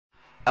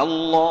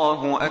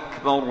الله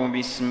أكبر.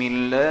 بسم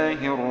الله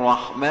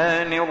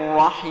الرحمن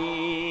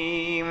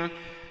الرحيم.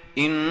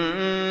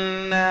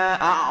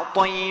 إنا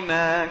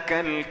أعطيناك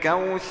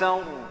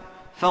الكوثر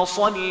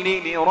فصل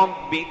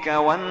لربك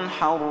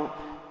وانحر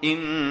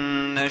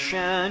إن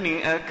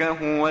شانئك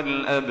هو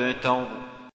الأبتر.